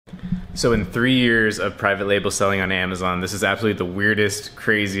So in 3 years of private label selling on Amazon, this is absolutely the weirdest,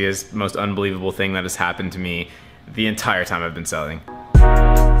 craziest, most unbelievable thing that has happened to me the entire time I've been selling.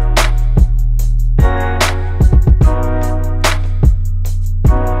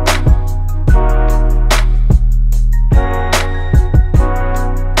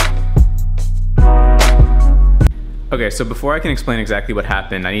 Okay, so before I can explain exactly what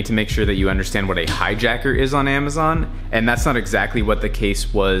happened, I need to make sure that you understand what a hijacker is on Amazon. And that's not exactly what the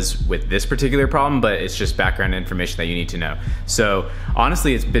case was with this particular problem, but it's just background information that you need to know. So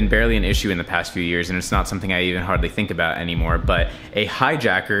honestly, it's been barely an issue in the past few years, and it's not something I even hardly think about anymore. But a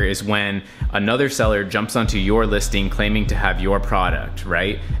hijacker is when another seller jumps onto your listing claiming to have your product,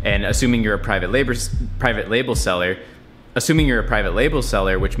 right? And assuming you're a private label seller,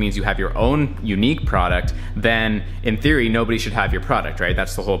 which means you have your own unique product, then in theory, nobody should have your product, right?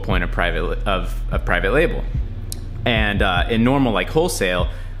 That's the whole point of private label. And in normal like wholesale,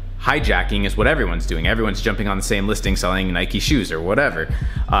 hijacking is what everyone's doing. Everyone's jumping on the same listing selling Nike shoes or whatever.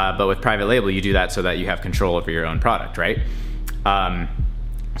 But with private label, you do that so that you have control over your own product, right?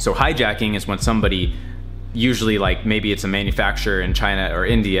 So hijacking is when somebody, usually like maybe it's a manufacturer in China or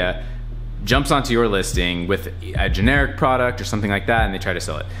India, jumps onto your listing with a generic product or something like that, and they try to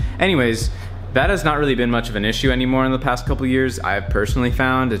sell it. Anyways, that has not really been much of an issue anymore in the past couple of years. I've personally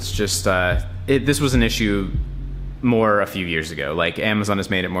found it's just, this was an issue more a few years ago. Like Amazon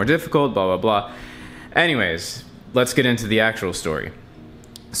has made it more difficult, blah, blah, blah. Anyways, let's get into the actual story.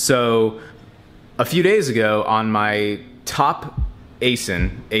 So a few days ago on my top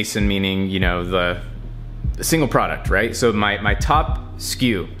ASIN meaning, you know, the single product, right? So my top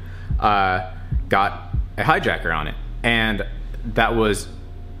SKU, got a hijacker on it. And that was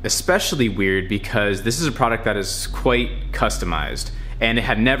especially weird because this is a product that is quite customized and it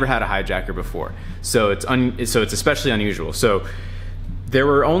had never had a hijacker before. So it's especially unusual. So there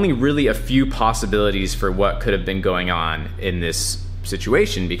were only really a few possibilities for what could have been going on in this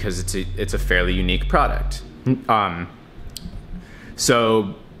situation because it's a fairly unique product.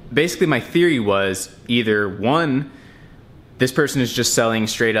 So basically my theory was either one, this person is just selling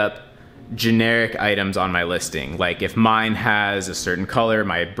straight up generic items on my listing. Like if mine has a certain color,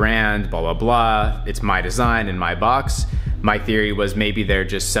 my brand, blah, blah, blah, it's my design in my box. My theory was maybe they're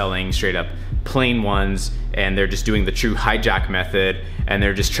just selling straight up plain ones and they're just doing the true hijack method and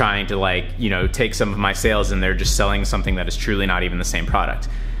they're just trying to like, you know, take some of my sales and they're just selling something that is truly not even the same product.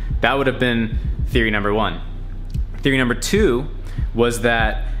 That would have been theory number one. Theory number two was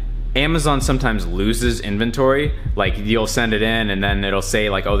that Amazon sometimes loses inventory. Like you'll send it in and then it'll say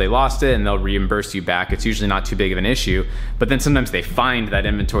like, oh, they lost it and they'll reimburse you back. It's usually not too big of an issue, but then sometimes they find that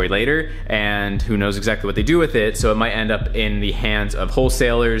inventory later and who knows exactly what they do with it. So it might end up in the hands of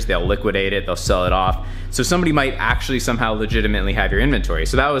wholesalers. They'll liquidate it, they'll sell it off. So somebody might actually somehow legitimately have your inventory.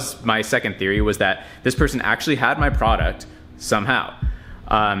 So that was my second theory, was that this person actually had my product somehow.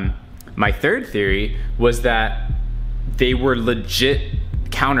 My third theory was that they were legit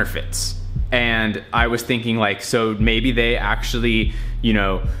counterfeits. And I was thinking like, so maybe they actually, you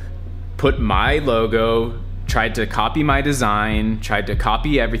know, put my logo, tried to copy my design, tried to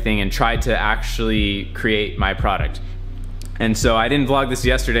copy everything and tried to actually create my product. And so I didn't vlog this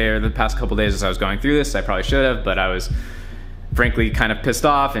yesterday or the past couple days as I was going through this. I probably should have, but I was frankly kind of pissed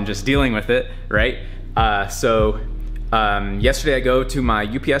off and just dealing with it, right? Yesterday I go to my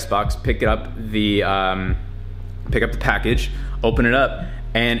UPS box, pick up the package, open it up,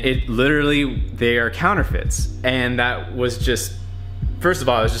 and it literally, they are counterfeits. And that was just, first of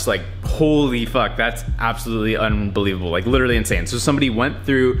all, I was just like, holy fuck, that's absolutely unbelievable, like literally insane. So somebody went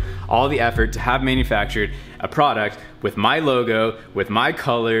through all the effort to have manufactured a product with my logo, with my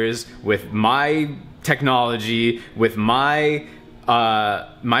colors, with my technology, with my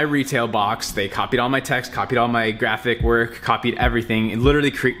retail box. They copied all my text, copied all my graphic work, copied everything, and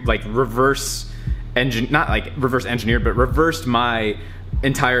literally reversed my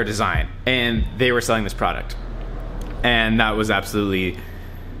entire design, and they were selling this product. And that was absolutely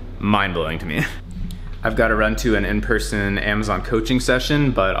mind-blowing to me. I've got to run to an in-person Amazon coaching session,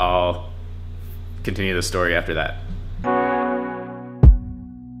 but I'll continue the story after that.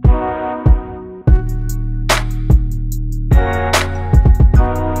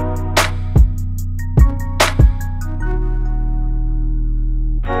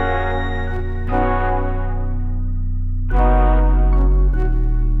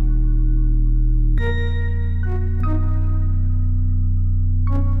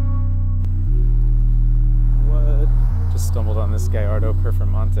 Stumbled on this Gallardo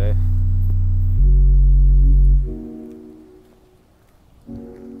Performante.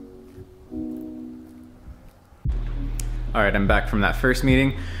 All right, I'm back from that first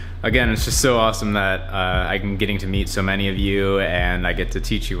meeting. again, it's just so awesome that I'm getting to meet so many of you and I get to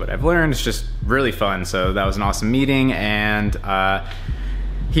teach you what I've learned. It's just really fun. So that was an awesome meeting, and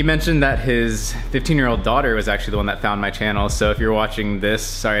he mentioned that his 15-year-old daughter was actually the one that found my channel. So if you're watching this,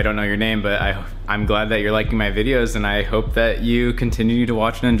 sorry I don't know your name, but I'm glad that you're liking my videos, and I hope that you continue to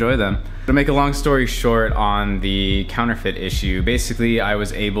watch and enjoy them. To make a long story short on the counterfeit issue, basically I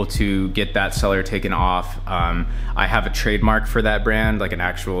was able to get that seller taken off. I have a trademark for that brand, like an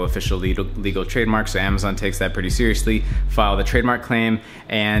actual official legal trademark, so Amazon takes that pretty seriously. Filed a trademark claim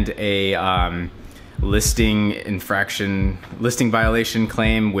and a listing violation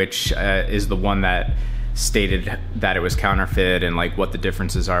claim, which is the one that stated that it was counterfeit and like what the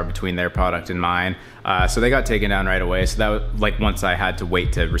differences are between their product and mine. So they got taken down right away. So that was like once I had to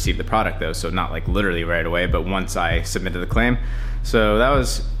wait to receive the product though, so not like literally right away, but once I submitted the claim. So that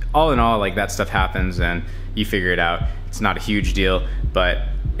was, all in all, like that stuff happens and you figure it out. It's not a huge deal, but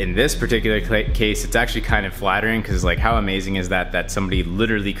in this particular case, it's actually kind of flattering, because like how amazing is that somebody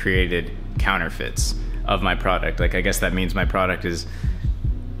literally created counterfeits of my product. Like I guess that means my product is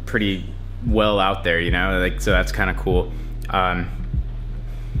pretty well out there, you know, like, so that's kind of cool. I'll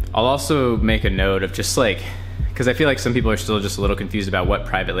also make a note of just like, because I feel like some people are still just a little confused about what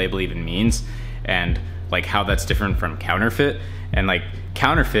private label even means and like how that's different from counterfeit. And like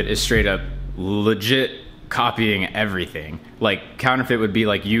counterfeit is straight up legit copying everything. Like counterfeit would be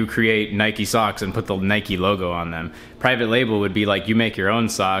like you create Nike socks and put the Nike logo on them. Private label would be like you make your own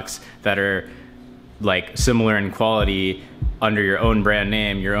socks that are like similar in quality under your own brand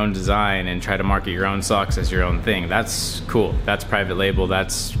name, your own design, and try to market your own socks as your own thing. That's cool. That's private label.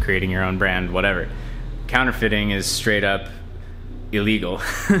 That's creating your own brand, whatever. Counterfeiting is straight up illegal.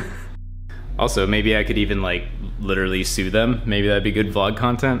 Also, maybe I could even like literally sue them. Maybe that'd be good vlog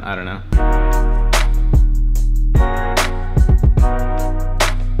content. I don't know.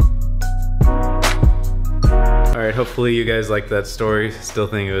 Alright, hopefully you guys liked that story. Still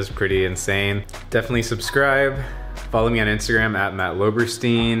think it was pretty insane. Definitely subscribe. Follow me on Instagram at Matt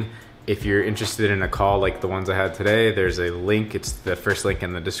Loberstein. If you're interested in a call like the ones I had today, there's a link. It's the first link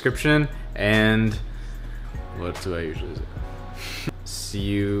in the description. And what do I usually say? See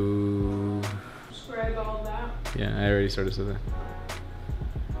you. Subscribe, all that. Yeah, I already sort of said that.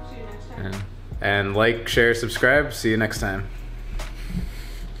 See you next time. And like, share, subscribe. See you next time.